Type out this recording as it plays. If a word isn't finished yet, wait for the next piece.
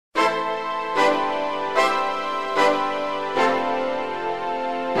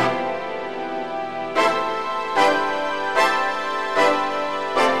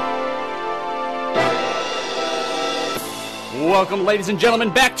welcome, ladies and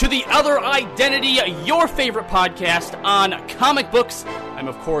gentlemen, back to The Other Identity, your favorite podcast on comic books. I'm,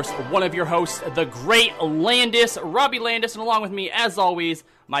 of course, one of your hosts, the great Landis, Robbie Landis, and along with me, as always,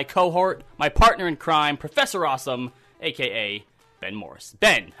 my cohort, my partner in crime, Professor Awesome, a.k.a. Ben Morse.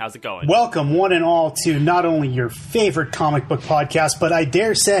 Ben, how's it going? Welcome, one and all, to not only your favorite comic book podcast, but I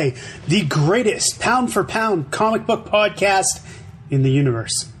dare say, the greatest pound-for-pound comic book podcast in the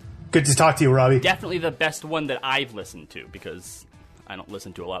universe. Good to talk to you, Robbie. Definitely the best one that I've listened to, because I don't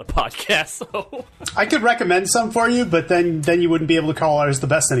listen to a lot of podcasts, so... I could recommend some for you, but then you wouldn't be able to call ours the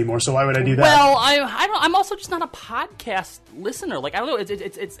best anymore, so why would I do that? Well, I'm also just not a podcast listener. Like, I don't know,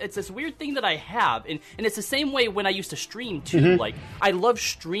 it's this weird thing that I have, and it's the same way when I used to stream, too. Mm-hmm. Like, I love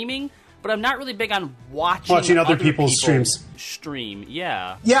streaming, but I'm not really big on watching other people's streams.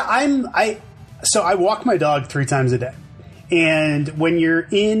 Yeah. Yeah, I walk my dog 3 times a day. And when you're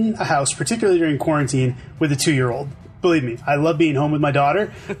in a house, particularly during quarantine, with a 2-year-old, believe me, I love being home with my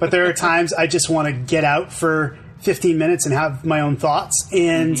daughter, but there are times I just want to get out for 15 minutes and have my own thoughts.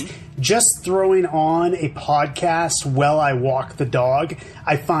 And just throwing on a podcast while I walk the dog,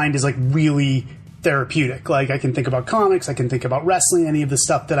 I find is like really therapeutic. Like, I can think about comics, I can think about wrestling, any of the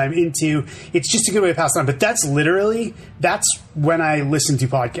stuff that I'm into. It's just a good way to pass time. But that's when I listen to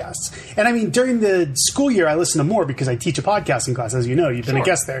podcasts. And I mean, during the school year, I listen to more because I teach a podcasting class, as you know. You've been a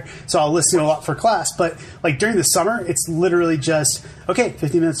guest there. So I'll listen a lot for class. But like during the summer, it's literally just, okay,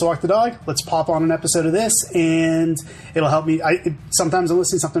 15 minutes to walk the dog. Let's pop on an episode of this and it'll help me. Sometimes I'm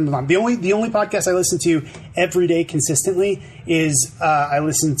listening, sometimes I'm not. The only podcast I listen to every day consistently is I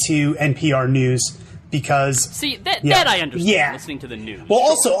listen to NPR News. Because that I understand, listening to the news. Well,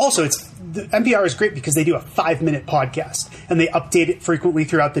 also it's the NPR is great because they do a 5-minute podcast and they update it frequently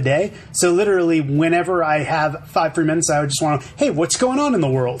throughout the day. So literally, whenever I have 5 free minutes, I would just want to, hey, what's going on in the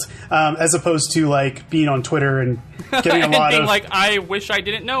world? As opposed to like being on Twitter and getting a lot being of like, I wish I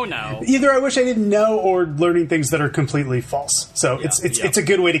didn't know now. Either I wish I didn't know or learning things that are completely false. So it's a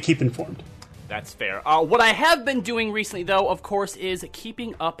good way to keep informed. That's fair. What I have been doing recently, though, of course, is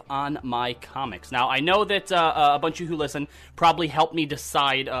keeping up on my comics. Now, I know that a bunch of you who listen probably helped me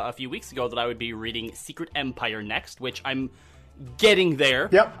decide a few weeks ago that I would be reading Secret Empire next, which I'm getting there.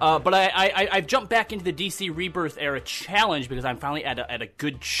 Yep. But I've jumped back into the DC Rebirth era challenge because I'm finally at a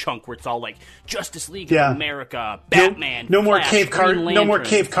good chunk where it's all like Justice League of America, Batman, no more Flash, no more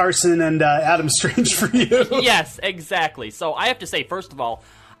Cave Carson and Adam Strange for you. Yes, exactly. So I have to say, first of all,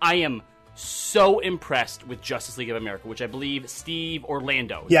 I am so impressed with Justice League of America, which I believe Steve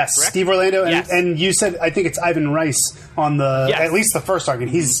Orlando. Yes, correct? Steve Orlando, yes. And you said I think it's Ivan Rice on at least the first arc, and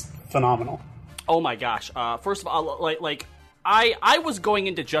he's phenomenal. Oh my gosh! First of all, like I was going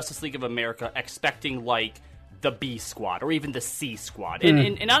into Justice League of America expecting like the B Squad or even the C Squad,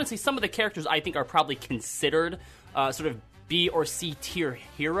 and honestly, some of the characters I think are probably considered sort of B or C tier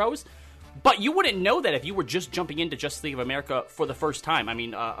heroes. But you wouldn't know that if you were just jumping into Justice League of America for the first time. I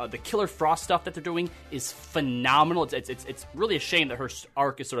mean, the Killer Frost stuff that they're doing is phenomenal. It's really a shame that her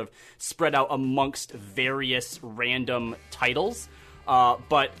arc is sort of spread out amongst various random titles.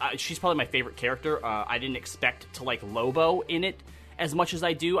 But she's probably my favorite character. I didn't expect to like Lobo in it as much as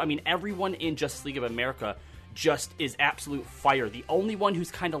I do. I mean, everyone in Justice League of America just is absolute fire. The only one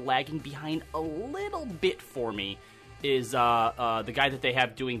who's kind of lagging behind a little bit for me is the guy that they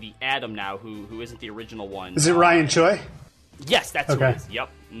have doing the Atom now, who isn't the original one. Is it Ryan Choi? Yes, that's who it is. Yep.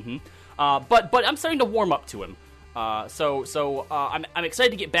 Mm-hmm. But I'm starting to warm up to him. So I'm excited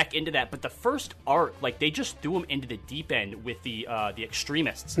to get back into that. But the first arc, like they just threw him into the deep end with the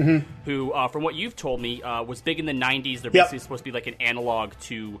Extremists, who, from what you've told me, was big in the '90s. They're basically supposed to be like an analog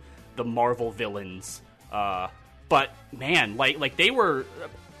to the Marvel villains. But man, like they were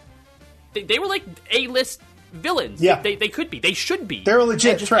like A-list villains. Yeah, they could be. They should be. They're a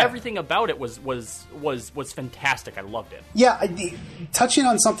legit threat. Everything about it was fantastic. I loved it. Yeah, touching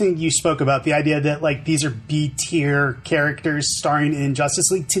on something you spoke about, the idea that like these are B tier characters starring in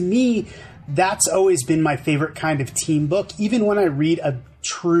Justice League. To me, that's always been my favorite kind of team book. Even when I read a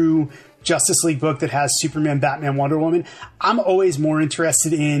true Justice League book that has Superman, Batman, Wonder Woman, I'm always more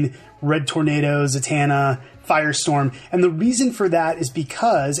interested in Red Tornado, Zatanna, Firestorm. And the reason for that is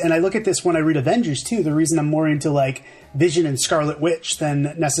because, and I look at this when I read Avengers too, the reason I'm more into like Vision and Scarlet Witch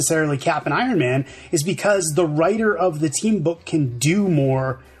than necessarily Cap and Iron Man is because the writer of the team book can do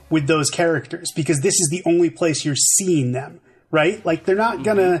more with those characters because this is the only place you're seeing them, right? Like they're not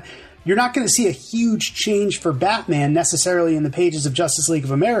gonna, you're not going to see a huge change for Batman necessarily in the pages of Justice League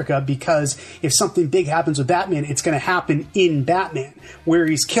of America because if something big happens with Batman, it's going to happen in Batman. Where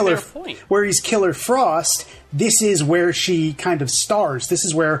he's Killer Frost, this is where she kind of stars. This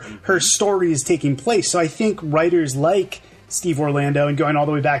is where her story is taking place. So I think writers like Steve Orlando and going all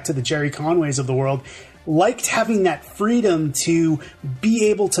the way back to the Jerry Conways of the world, liked having that freedom to be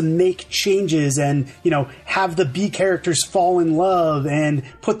able to make changes and, have the B characters fall in love and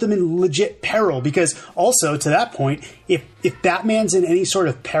put them in legit peril. Because also, to that point, if Batman's in any sort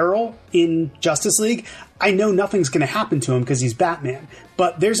of peril in Justice League, I know nothing's going to happen to him because he's Batman.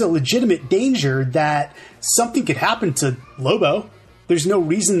 But there's a legitimate danger that something could happen to Lobo. There's no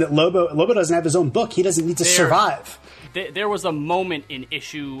reason that Lobo doesn't have his own book. He doesn't need to survive. There was a moment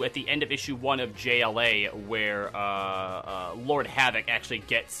at the end of issue 1 of JLA where Lord Havoc actually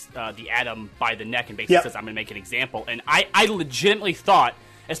gets the Atom by the neck and basically says, I'm going to make an example. And I legitimately thought,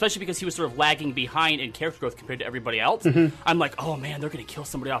 especially because he was sort of lagging behind in character growth compared to everybody else, I'm like, oh man, they're going to kill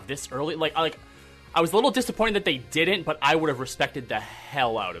somebody off this early. I was a little disappointed that they didn't, but I would have respected the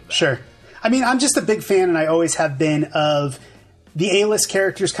hell out of that. Sure. I mean, I'm just a big fan, and I always have been, of the A-list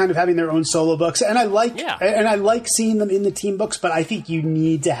characters kind of having their own solo books, and I like seeing them in the team books, but I think you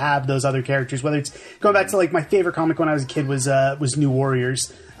need to have those other characters, whether it's going back to my favorite comic when I was a kid was New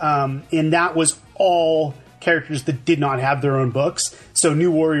Warriors, and that was all characters that did not have their own books, so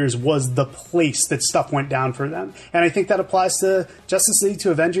New Warriors was the place that stuff went down for them, and I think that applies to Justice League,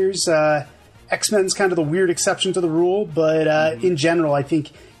 to Avengers. X-Men's kind of the weird exception to the rule, but in general, I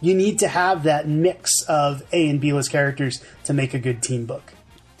think you need to have that mix of A and B-list characters to make a good team book.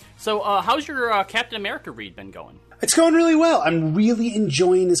 So how's your Captain America read been going? It's going really well. I'm really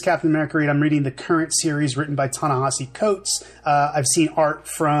enjoying this Captain America read. I'm reading the current series written by Ta-Nehisi Coates. I've seen art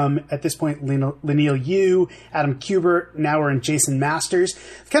from, at this point, Leinil Yu, Adam Kubert. Now we're in Jason Masters.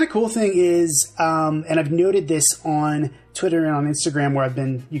 The kind of cool thing is, and I've noted this on Twitter and on Instagram where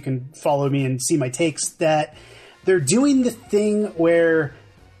you can follow me and see my takes, that they're doing the thing where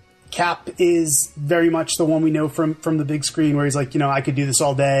Cap is very much the one we know from the big screen, where he's like, I could do this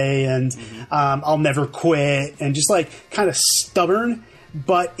all day and I'll never quit, and just kind of stubborn.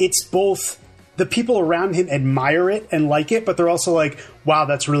 But it's both the people around him admire it and like it, but they're also like, wow,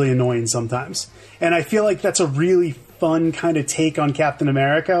 that's really annoying sometimes. And I feel like that's a really fun kind of take on Captain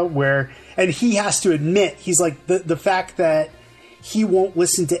America, and he has to admit, he's like, the fact that he won't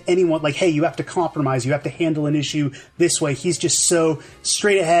listen to anyone, hey, you have to compromise, you have to handle an issue this way. He's just so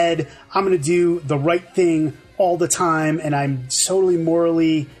straight ahead. I'm going to do the right thing all the time, and I'm totally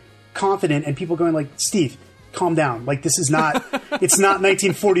morally confident. And people going Steve, calm down. This is not, it's not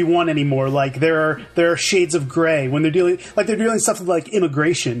 1941 anymore. There are shades of gray when they're dealing stuff with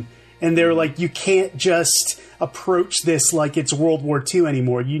immigration. And they're you can't just approach this like it's World War II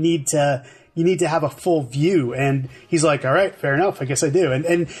anymore. You need to have a full view. And he's like, all right, fair enough. I guess I do.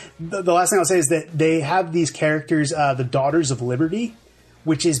 And the last thing I'll say is that they have these characters, the Daughters of Liberty,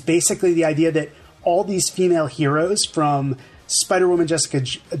 which is basically the idea that all these female heroes, from Spider-Woman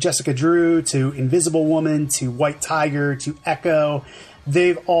Jessica Drew to Invisible Woman to White Tiger to Echo,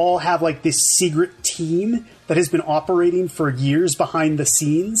 they all have this secret team that has been operating for years behind the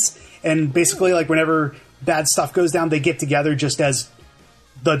scenes. And basically, whenever bad stuff goes down, they get together just as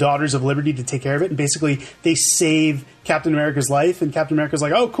the Daughters of Liberty to take care of it. And basically, they save Captain America's life. And Captain America's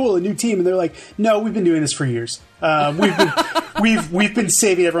like, oh, cool, a new team. And they're like, no, we've been doing this for years. We've been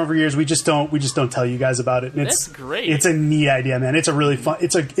saving everyone for years. We just don't tell you guys about it. And that's great. It's a neat idea, man. It's a really fun.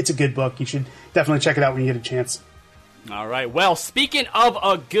 It's a good book. You should definitely check it out when you get a chance. All right. Well, speaking of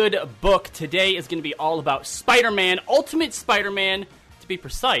a good book, today is going to be all about Spider-Man, Ultimate Spider-Man, to be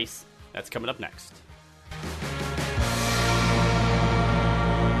precise. That's coming up next.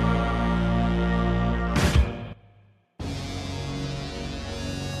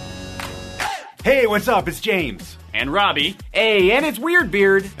 Hey, what's up? It's James. And Robbie. Hey, and it's Weird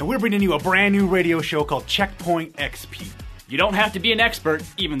Beard. And we're bringing you a brand new radio show called Checkpoint XP. You don't have to be an expert,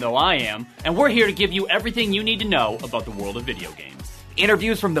 even though I am, and we're here to give you everything you need to know about the world of video games.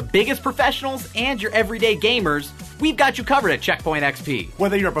 Interviews from the biggest professionals and your everyday gamers, we've got you covered at Checkpoint XP.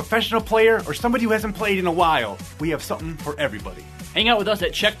 Whether you're a professional player or somebody who hasn't played in a while, we have something for everybody. Hang out with us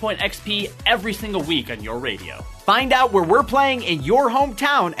at Checkpoint XP every single week on your radio. Find out where we're playing in your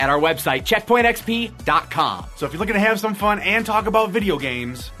hometown at our website, checkpointxp.com. So if you're looking to have some fun and talk about video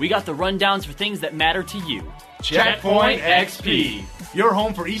games, we got the rundowns for things that matter to you. Checkpoint XP, your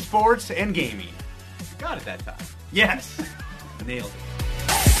home for esports and gaming. You got it that time. Yes. Nailed it.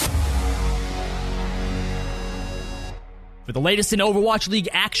 For the latest in Overwatch League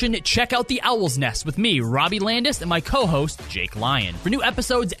action, check out The Owl's Nest with me, Robbie Landis, and my co-host, Jake Lyon. For new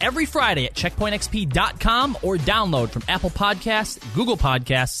episodes every Friday at checkpointxp.com or download from Apple Podcasts, Google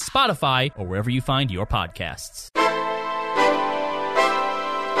Podcasts, Spotify, or wherever you find your podcasts.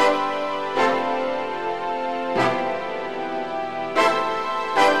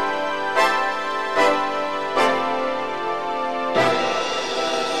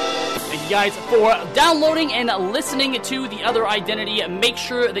 guys, for downloading and listening to The Other Identity. Make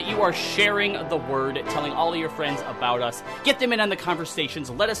sure that you are sharing the word, telling all of your friends about us. Get them in on the conversations.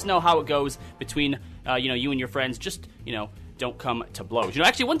 Let us know how it goes between you and your friends. Just, don't come to blows.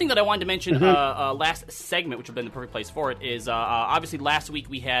 Actually, one thing that I wanted to mention last segment, which would have been the perfect place for it, is obviously last week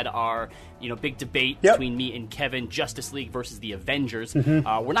we had our big debate between me and Kevin, Justice League versus the Avengers. We're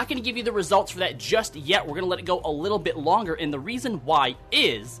not going to give you the results for that just yet. We're going to let it go a little bit longer, and the reason why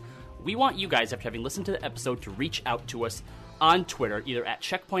is we want you guys, after having listened to the episode, to reach out to us on Twitter, either at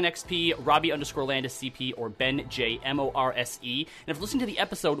CheckpointXP, Robbie_Landis CP, or Ben J Morse. And if listening to the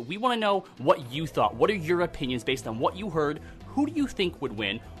episode, we want to know what you thought. What are your opinions based on what you heard? Who do you think would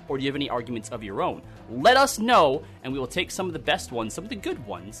win? Or do you have any arguments of your own? Let us know, and we will take some of the best ones, some of the good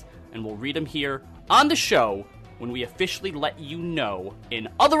ones, and we'll read them here on the show when we officially let you know in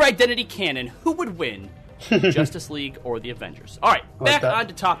Other Identity canon who would win, Justice League or the Avengers. All right, back on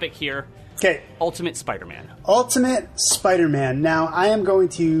to topic here. Okay. Ultimate Spider-Man. Ultimate Spider-Man. Now, I am going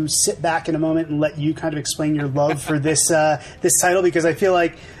to sit back in a moment and let you kind of explain your love for this title, because I feel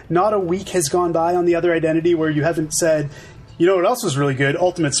like not a week has gone by on The Other Identity where you haven't said, you know what else was really good?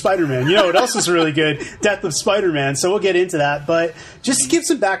 Ultimate Spider-Man. You know what else was really good? Death of Spider-Man. So we'll get into that. But just to give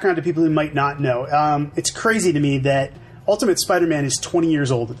some background to people who might not know, it's crazy to me that Ultimate Spider-Man is 20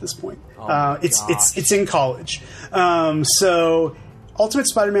 years old at this point. It's in college. So Ultimate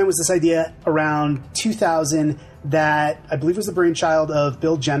Spider-Man was this idea around 2000 that I believe was the brainchild of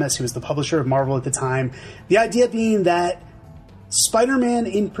Bill Jemas, who was the publisher of Marvel at the time. The idea being that Spider-Man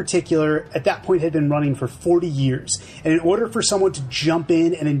in particular at that point had been running for 40 years. And in order for someone to jump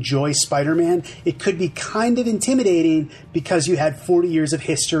in and enjoy Spider-Man, it could be kind of intimidating because you had 40 years of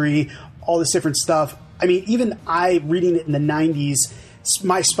history, all this different stuff. I mean, even I, reading it in the 90s,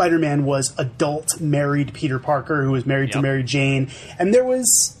 my Spider-Man was adult, married Peter Parker, who was married to Mary Jane. And there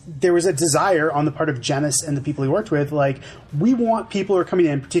was a desire on the part of Jemas and the people he worked with, like, we want people who are coming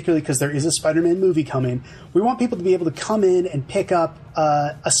in, particularly because there is a Spider-Man movie coming, we want people to be able to come in and pick up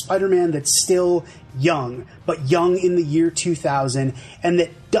a Spider-Man that's still young, but young in the year 2000, and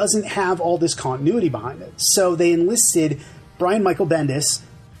that doesn't have all this continuity behind it. So they enlisted Brian Michael Bendis,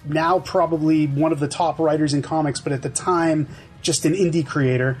 now probably one of the top writers in comics, but at the time just an indie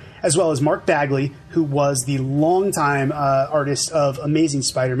creator, as well as Mark Bagley, who was the longtime artist of Amazing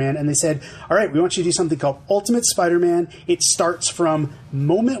Spider-Man. And they said, all right, we want you to do something called Ultimate Spider-Man. It starts from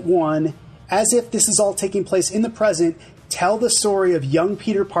moment one, as if this is all taking place in the present. Tell the story of young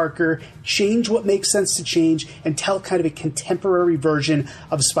Peter Parker, change what makes sense to change, and tell kind of a contemporary version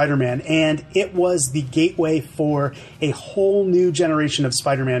of Spider-Man. And it was the gateway for a whole new generation of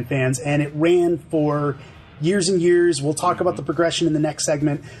Spider-Man fans, and it ran for years and years. We'll talk about the progression in the next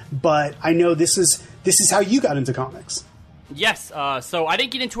segment, but I know this is how you got into comics. Yes, so I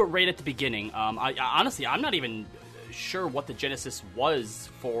didn't get into it right at the beginning. Honestly, I'm not even sure what the genesis was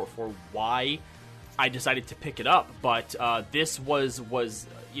for why I decided to pick it up, but this was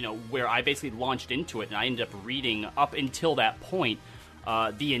where I basically launched into it, and I ended up reading up until that point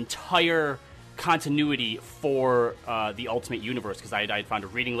the entire continuity for the Ultimate Universe, because I had found a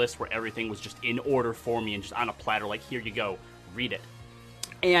reading list where everything was just in order for me and just on a platter, like, here you go, read it.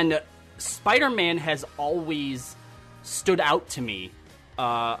 And Spider-Man has always stood out to me.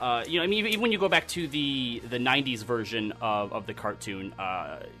 Even when you go back to the 90s version of the cartoon,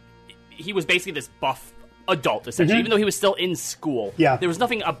 he was basically this buff adult, essentially, even though he was still in school. Yeah. There was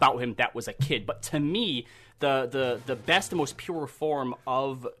nothing about him that was a kid. But to me, the best and most pure form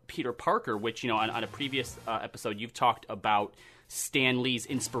of Peter Parker, which, on a previous episode, you've talked about Stan Lee's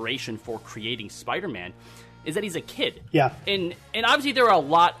inspiration for creating Spider-Man, is that he's a kid. Yeah. And obviously there are a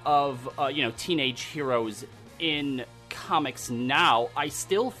lot of, teenage heroes in comics now. I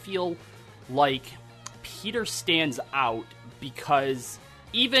still feel like Peter stands out because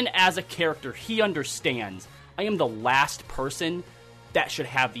even as a character, he understands, I am the last person that should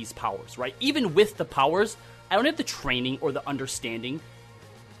have these powers, right? Even with the powers, I don't have the training or the understanding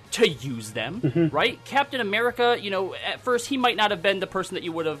to use them, right? Captain America, at first he might not have been the person that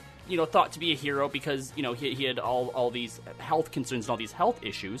you would have, thought to be a hero because, he had all these health concerns and all these health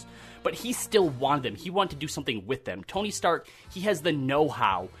issues, but he still wanted them. He wanted to do something with them. Tony Stark, he has the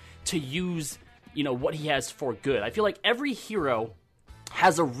know-how to use, what he has for good. I feel like every hero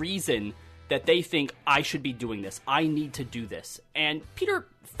has a reason that they think, I should be doing this. I need to do this. And Peter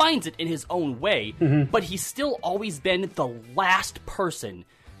finds it in his own way, but he's still always been the last person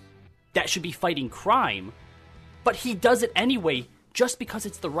that should be fighting crime. But he does it anyway just because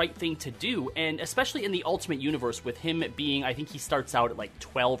it's the right thing to do. And especially in the Ultimate Universe, with him being, I think he starts out at like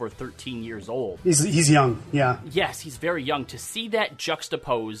 12 or 13 years old. He's young, yeah. Yes, he's very young. To see that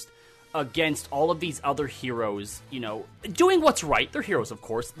juxtaposed against all of these other heroes, doing what's right. They're heroes, of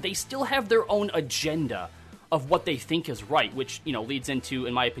course. They still have their own agenda of what they think is right, which, leads into,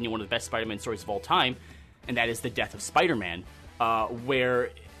 in my opinion, one of the best Spider-Man stories of all time, and that is the death of Spider-Man,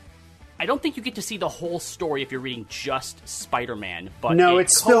 where I don't think you get to see the whole story if you're reading just Spider-Man. But no, it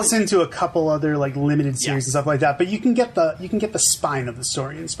spills into a couple other limited series and stuff like that. But you can get the spine of the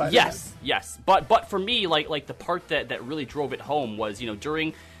story in Spider-Man. Yes. But for me, like the part that really drove it home was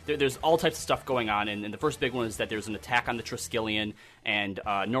during. There's all types of stuff going on, and the first big one is that there's an attack on the Triskelion, and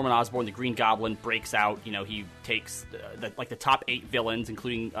Norman Osborn, the Green Goblin, breaks out. He takes the top 8 villains,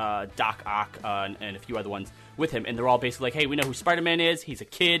 including Doc Ock and a few other ones, with him, and they're all basically like, hey, we know who Spider-Man is. He's a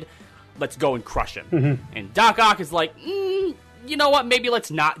kid. Let's go and crush him. Mm-hmm. And Doc Ock is like, you know what? Maybe let's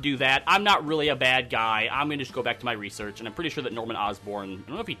not do that. I'm not really a bad guy. I'm going to just go back to my research, and I'm pretty sure that Norman Osborn, I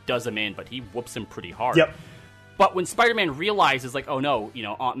don't know if he does him in, but he whoops him pretty hard. Yep. But when Spider-Man realizes, oh no,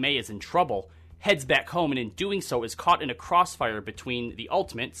 Aunt May is in trouble, heads back home, and in doing so is caught in a crossfire between the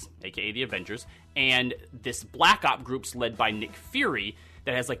Ultimates, aka the Avengers, and this Black Op group's led by Nick Fury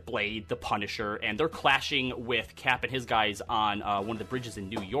that has Blade, the Punisher, and they're clashing with Cap and his guys on one of the bridges in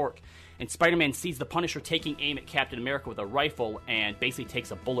New York. And Spider-Man sees the Punisher taking aim at Captain America with a rifle and basically takes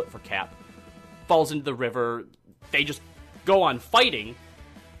a bullet for Cap, falls into the river. They just go on fighting.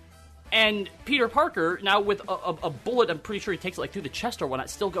 And Peter Parker, now with a bullet, I'm pretty sure he takes it through the chest or whatnot,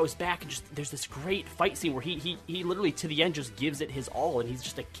 still goes back, and just there's this great fight scene where he literally to the end just gives it his all, and he's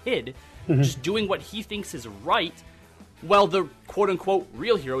just a kid, just doing what he thinks is right, while the quote-unquote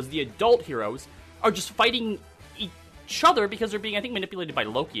real heroes, the adult heroes, are just fighting each other because they're being, I think, manipulated by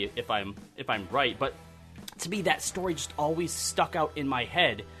Loki, if I'm right. But to me, that story just always stuck out in my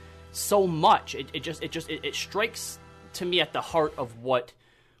head so much. It strikes to me at the heart of what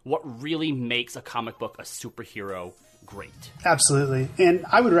really makes a comic book a superhero great. Absolutely. And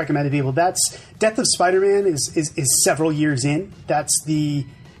I would recommend to people, that's Death of Spider-Man is several years in. That's the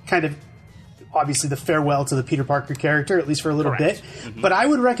kind of, obviously, the farewell to the Peter Parker character, at least for a little bit. Mm-hmm. But I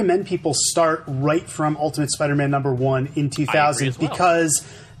would recommend people start right from Ultimate Spider-Man #1 in 2000 because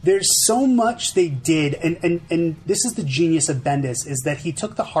there's so much they did. And this is the genius of Bendis, is that he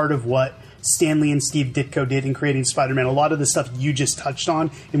took the heart of what Stan Lee and Steve Ditko did in creating Spider-Man, a lot of the stuff you just touched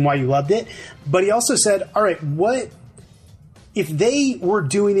on and why you loved it. But he also said, all right, what if they were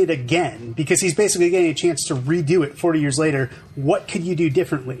doing it again, because he's basically getting a chance to redo it 40 years later, what could you do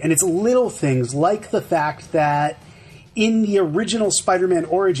differently? And it's little things like the fact that in the original Spider-Man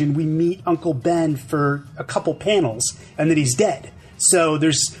origin, we meet Uncle Ben for a couple panels and then he's dead. So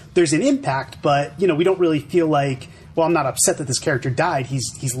there's an impact, but we don't really feel like, well, I'm not upset that this character died.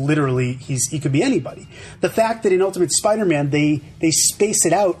 He's literally, he could be anybody. The fact that in Ultimate Spider-Man, they space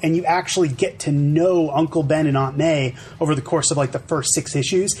it out and you actually get to know Uncle Ben and Aunt May over the course of the first 6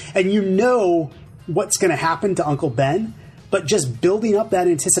 issues. And you know what's going to happen to Uncle Ben, but just building up that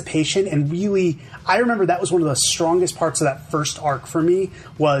anticipation and really, I remember that was one of the strongest parts of that first arc for me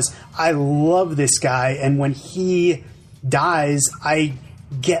was I love this guy. And when he dies, I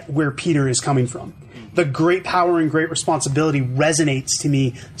get where Peter is coming from. The great power and great responsibility resonates to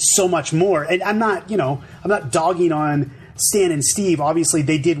me so much more. And I'm not dogging on Stan and Steve. Obviously,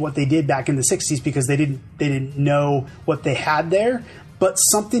 they did what they did back in the 60s because they didn't know what they had there. But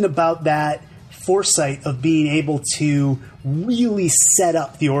something about that foresight of being able to really set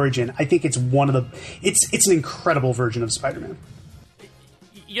up the origin, I think it's it's an incredible version of Spider-Man.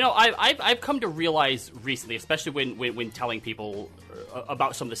 I've come to realize recently, especially when telling people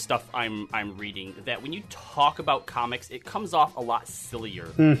about some of the stuff I'm reading, that when you talk about comics, it comes off a lot sillier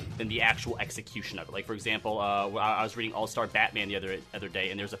than the actual execution of it. Like, for example, I was reading All-Star Batman the other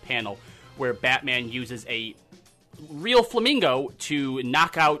day, and there's a panel where Batman uses a real flamingo to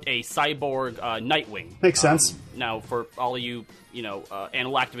knock out a cyborg Nightwing. Makes sense. Now, for all of you,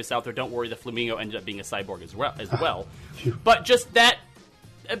 animal activists out there, don't worry, the flamingo ended up being a cyborg as well. But just that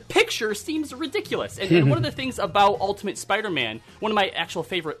picture seems ridiculous. And one of the things about Ultimate Spider-Man, one of my actual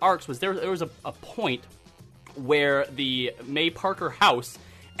favorite arcs, was there was a point where the May Parker house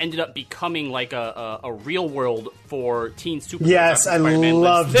ended up becoming like a real world for teen superheroes. Yes, I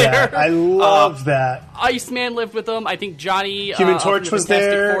love that. I love that. Iceman lived with them. I think Johnny Human Torch was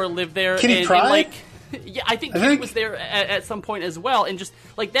there. Four lived there. Kitty Pryde? Yeah, I think Kitty was there at some point as well. And just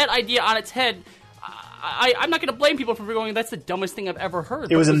that idea on its head, I'm not going to blame people for going, that's the dumbest thing I've ever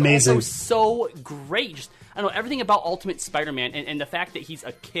heard. It was amazing. It was so great. Just, I don't know, everything about Ultimate Spider-Man and the fact that he's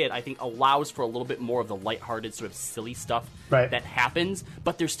a kid, I think, allows for a little bit more of the lighthearted, sort of silly stuff that happens.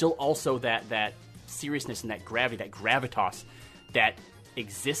 But there's still also that seriousness and that gravity, that gravitas that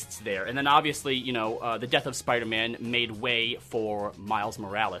exists there. And then obviously, the death of Spider-Man made way for Miles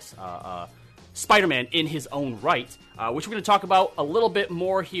Morales, Spider-Man in his own right, which we're going to talk about a little bit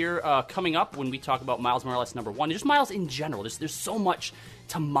more here coming up when we talk about Miles Morales number 1. And just Miles in general. There's so much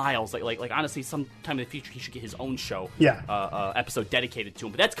to Miles. Like honestly, sometime in the future, he should get his own show, episode dedicated to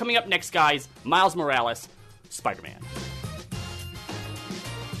him. But that's coming up next, guys. Miles Morales, Spider-Man.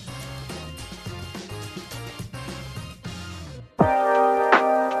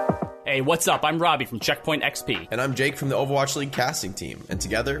 Hey, what's up? I'm Robbie from Checkpoint XP. And I'm Jake from the Overwatch League casting team. And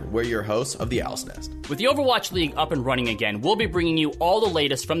together, we're your hosts of the Owl's Nest. With the Overwatch League up and running again, we'll be bringing you all the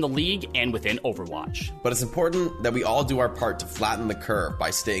latest from the league and within Overwatch. But it's important that we all do our part to flatten the curve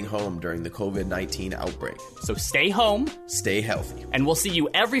by staying home during the COVID-19 outbreak. So stay home. Stay healthy. And we'll see you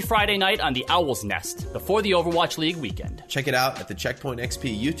every Friday night on the Owl's Nest before the Overwatch League weekend. Check it out at the Checkpoint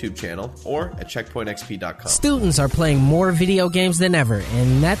XP YouTube channel or at checkpointxp.com. Students are playing more video games than ever,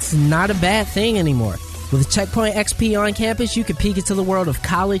 and that's not a bad thing anymore. With Checkpoint XP on campus, you can peek into the world of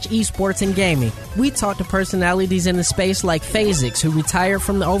college, esports, and gaming. We talk to personalities in the space like Phasix, who retired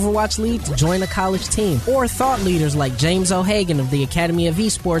from the Overwatch League to join a college team, or thought leaders like James O'Hagan of the Academy of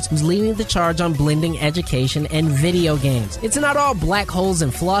Esports, who's leading the charge on blending education and video games. It's not all black holes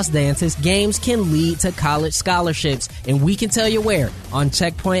and floss dances. Games can lead to college scholarships, and we can tell you where on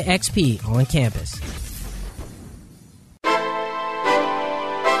Checkpoint XP on campus.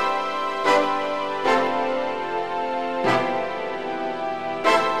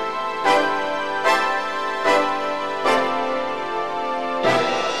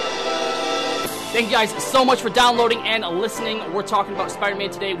 Thank you guys so much for downloading and listening. We're talking about Spider-Man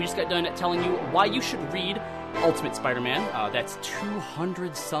today. We just got done telling you why you should read Ultimate Spider-Man. That's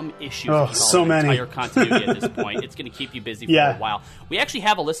 200-some issues. Oh, so many. Entire continuity at this point. It's going to keep you busy for a while. We actually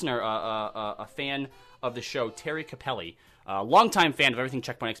have a listener, a fan of the show, Terry Capelli, a longtime fan of everything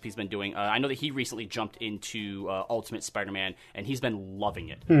Checkpoint XP's been doing. I know that he recently jumped into Ultimate Spider-Man, and he's been loving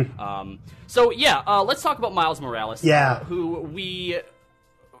it. Let's talk about Miles Morales, who we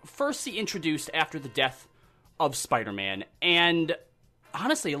first see introduced after the death of Spider-Man, and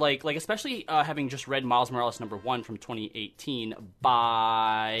honestly, like especially having just read Miles Morales number 1 from 2018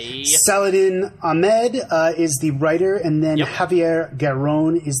 by Saladin Ahmed is the writer, and then Javier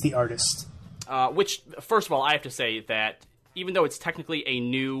Garron is the artist. Which, first of all, I have to say that even though it's technically a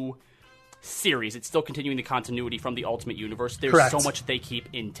new series, it's still continuing the continuity from the Ultimate Universe. There's so much they keep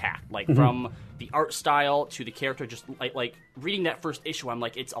intact, from the art style to the character. Just like reading that first issue, I'm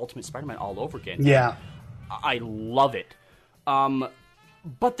like, it's Ultimate Spider-Man all over again. Yeah, I love it.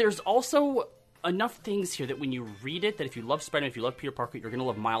 But there's also enough things here that when you read it, that if you love Spider-Man, if you love Peter Parker, you're going to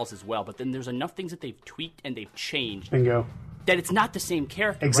love Miles as well. But then there's enough things that they've tweaked and they've changed. Bingo. That it's not the same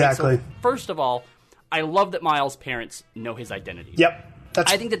character. Exactly. Right? So first of all, I love that Miles' parents know his identity. Yep.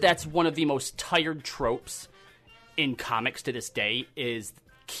 I think that's one of the most tired tropes in comics to this day, is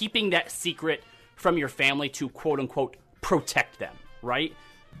keeping that secret from your family to quote-unquote protect them, right?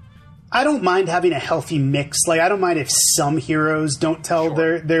 I don't mind having a healthy mix. Like, I don't mind if some heroes don't tell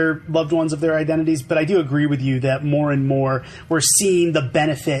their loved ones of their identities, but I do agree with you that more and more we're seeing the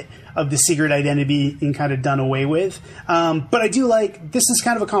benefit of the secret identity being kind of done away with. But I do like, this is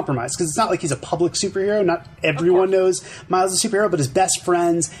kind of a compromise, because it's not like he's a public superhero. Not everyone knows Miles is a superhero, but his best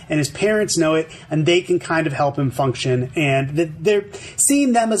friends and his parents know it, and they can kind of help him function. And they're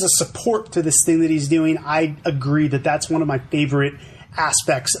seeing them as a support to this thing that he's doing. I agree that that's one of my favorite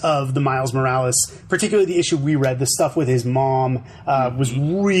aspects of the Miles Morales, particularly the issue we read. The stuff with his mom was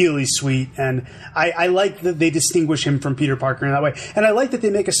really sweet, and I like that they distinguish him from Peter Parker in that way. And I like that they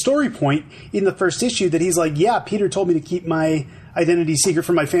make a story point in the first issue that he's like, yeah, Peter told me to keep my identity secret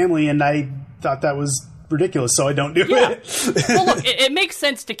from my family, and I thought that was ridiculous, so I don't do it. Well, look, it makes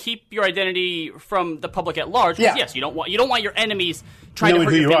sense to keep your identity from the public at large. Because yes, you don't want your enemies trying to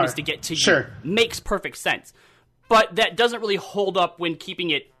hurt your families to get to you. Makes perfect sense. But that doesn't really hold up when keeping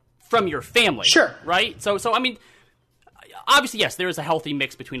it from your family. Right? So I mean, obviously, yes, there is a healthy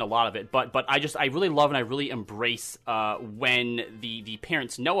mix between a lot of it, but I really love and I really embrace when the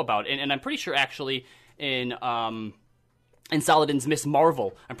parents know about it. And I'm pretty sure, actually, in Saladin's Miss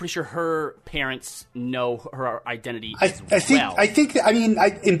Marvel, I'm pretty sure her parents know her identity as well. I think,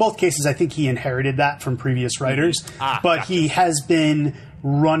 in both cases, I think he inherited that from previous writers, but he has been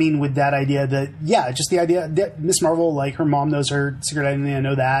running with that idea that, just the idea that Miss Marvel, like, her mom knows her secret identity, I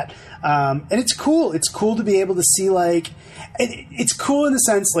know that. And it's cool. It's cool to be able to see, like, it's cool in the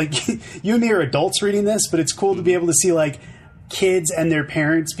sense, like, you and me are adults reading this, but it's cool to be able to see, like, kids and their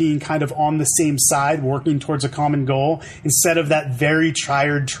parents being kind of on the same side, working towards a common goal, instead of that very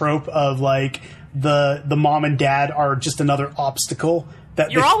tired trope of, like, the mom and dad are just another obstacle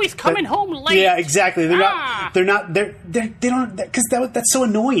You're always coming home late. Yeah, exactly. They don't, because that's so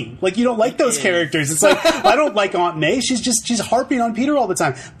annoying. Like, you don't like those characters. It's like, I don't like Aunt May. She's harping on Peter all the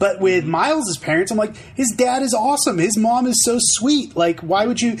time. But with Miles' parents, I'm like, his dad is awesome. His mom is so sweet. Like, why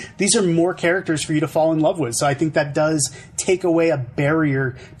would you, these are more characters for you to fall in love with. So I think that does take away a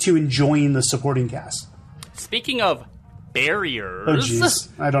barrier to enjoying the supporting cast. Speaking of barriers. Oh, jeez.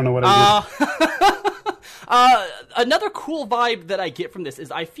 I don't know what I did. Another cool vibe that I get from this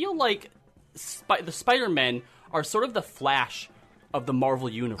is I feel like the Spider-Men are sort of the Flash of the Marvel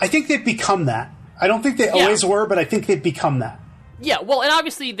Universe. I think they've become that. I don't think they always were, but I think they've become that. Yeah, well, and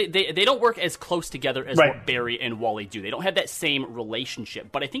obviously they don't work as close together as what Barry and Wally do. They don't have that same relationship,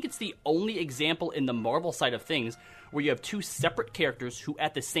 but I think it's the only example in the Marvel side of things where you have two separate characters who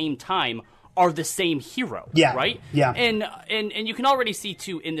at the same time are the same hero, right? Yeah. And you can already see,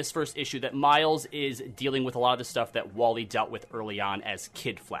 too, in this first issue that Miles is dealing with a lot of the stuff that Wally dealt with early on as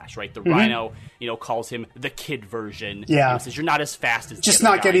Kid Flash, right? The Rhino, calls him the kid version. Yeah. Says, you're not as fast as just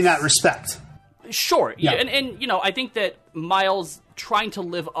not getting that respect. Sure. Yeah. And I think that Miles trying to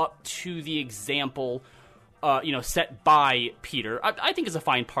live up to the example, set by Peter, I think is a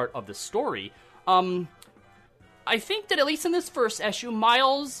fine part of the story. I think that at least in this first issue,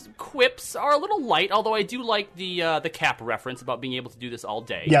 Miles' quips are a little light. Although I do like the Cap reference about being able to do this all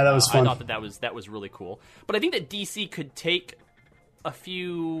day. Yeah, that was fun. I thought that was really cool. But I think that DC could take a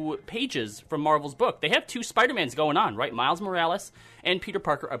few pages from Marvel's book. They have two Spider-Mans going on, right? Miles Morales and Peter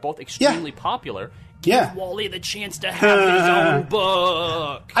Parker are both extremely popular. Give Wally the chance to have his own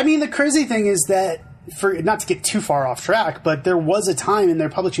book. I mean, the crazy thing is that, for not to get too far off track, but there was a time in their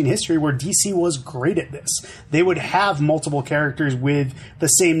publishing history where DC was great at this. They would have multiple characters with the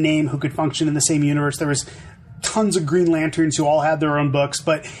same name who could function in the same universe. There was tons of Green Lanterns who all had their own books,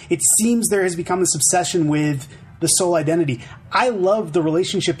 but it seems there has become this obsession with the sole identity. I love the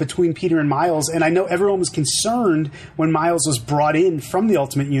relationship between Peter and Miles, and I know everyone was concerned when Miles was brought in from the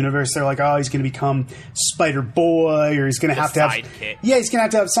Ultimate Universe. They're like, oh, he's going to become Spider-Boy, or he's going to have to have... sidekick. Yeah, he's going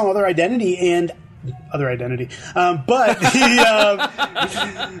to have some other identity, and... but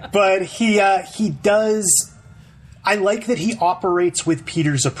he does. I like that he operates with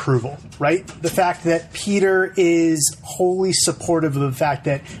Peter's approval, right? The fact that Peter is wholly supportive of the fact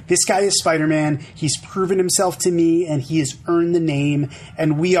that this guy is Spider-Man, he's proven himself to me, and he has earned the name,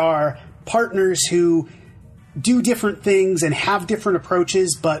 and we are partners who do different things and have different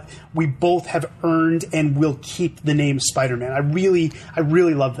approaches, but we both have earned and will keep the name Spider-Man. I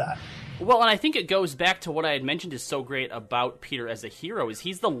really love that. Well, and I think it goes back to what I had mentioned is so great about Peter as a hero, is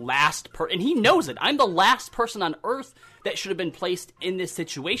he's the last and he knows it. I'm the last person on Earth that should have been placed in this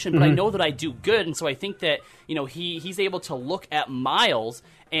situation, but I know that I do good, and so I think that, he's able to look at Miles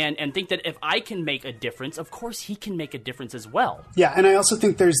and think that if I can make a difference, of course he can make a difference as well. Yeah, and I also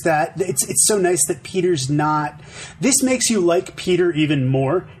think there's that, it's so nice that Peter's not, this makes you like Peter even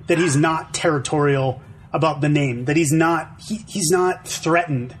more, that he's not territorial about the name, that he's not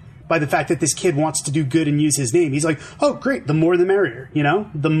threatened by the fact that this kid wants to do good and use his name. He's like, oh, great, the more the merrier,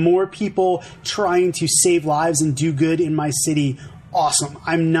 The more people trying to save lives and do good in my city, awesome.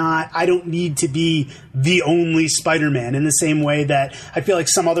 I don't need to be the only Spider-Man in the same way that I feel like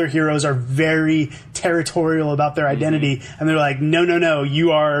some other heroes are very territorial about their identity, and they're like, no,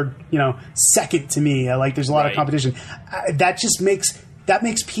 you are, second to me. There's a lot of competition. That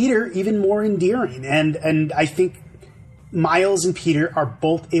makes Peter even more endearing, and I think Miles and Peter are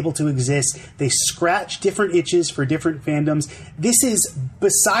both able to exist. They scratch different itches for different fandoms. This is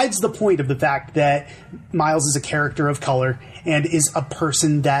besides the point of the fact that Miles is a character of color and is a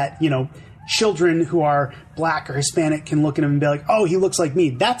person that, children who are black or Hispanic can look at him and be like, oh, he looks like me.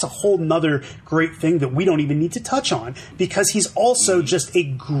 That's a whole nother great thing that we don't even need to touch on, because he's also just a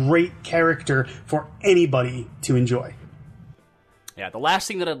great character for anybody to enjoy. Yeah, the last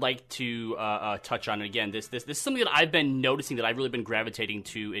thing that I'd like to touch on, and again, this is something that I've been noticing that I've really been gravitating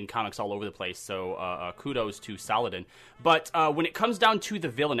to in comics all over the place, so kudos to Saladin. But when it comes down to the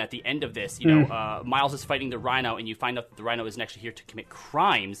villain at the end of this, Miles is fighting the Rhino, and you find out that the Rhino isn't actually here to commit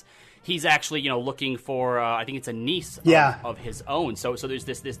crimes. He's actually, looking for, I think it's a niece of his own. So there's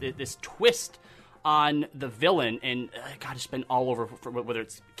this twist on the villain, and God, it's been all over, whether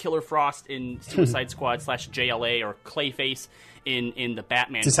it's Killer Frost in Suicide Squad / JLA or Clayface in the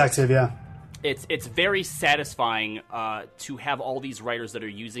Batman Detective, books. It's very satisfying to have all these writers that are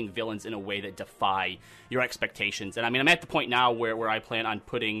using villains in a way that defy your expectations. And I mean, I'm at the point now where I plan on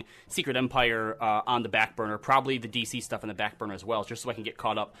putting Secret Empire on the back burner, probably the DC stuff on the back burner as well, just so I can get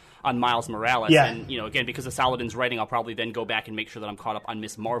caught up on Miles Morales. Yeah. And, again, because of Saladin's writing, I'll probably then go back and make sure that I'm caught up on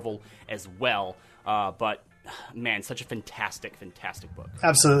Ms. Marvel as well. But man, such a fantastic book.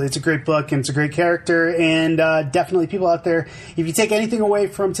 Absolutely. It's a great book, and it's a great character, and definitely people out there, if you take anything away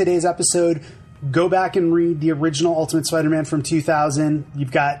from today's episode, go back and read the original Ultimate Spider-Man from 2000.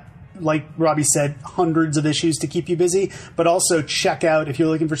 You've got, like Robbie said, hundreds of issues to keep you busy, but also check out, if you're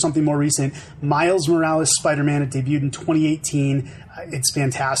looking for something more recent, Miles Morales' Spider-Man. It debuted in 2018. It's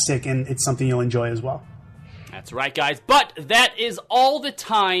fantastic, and it's something you'll enjoy as well. That's right, guys. But that is all the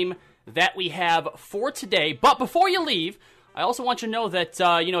time that we have for today. But before you leave, I also want you to know that,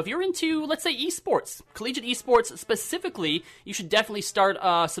 if you're into, let's say, esports, collegiate esports specifically, you should definitely start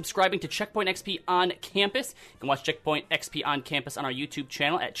subscribing to Checkpoint XP on Campus. You can watch Checkpoint XP on Campus on our YouTube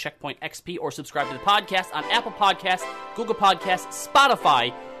channel at Checkpoint XP, or subscribe to the podcast on Apple Podcasts, Google Podcasts,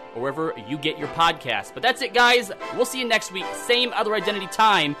 Spotify, or wherever you get your podcasts. But that's it, guys. We'll see you next week. Same Other Identity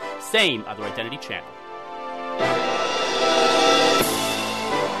time, same Other Identity channel.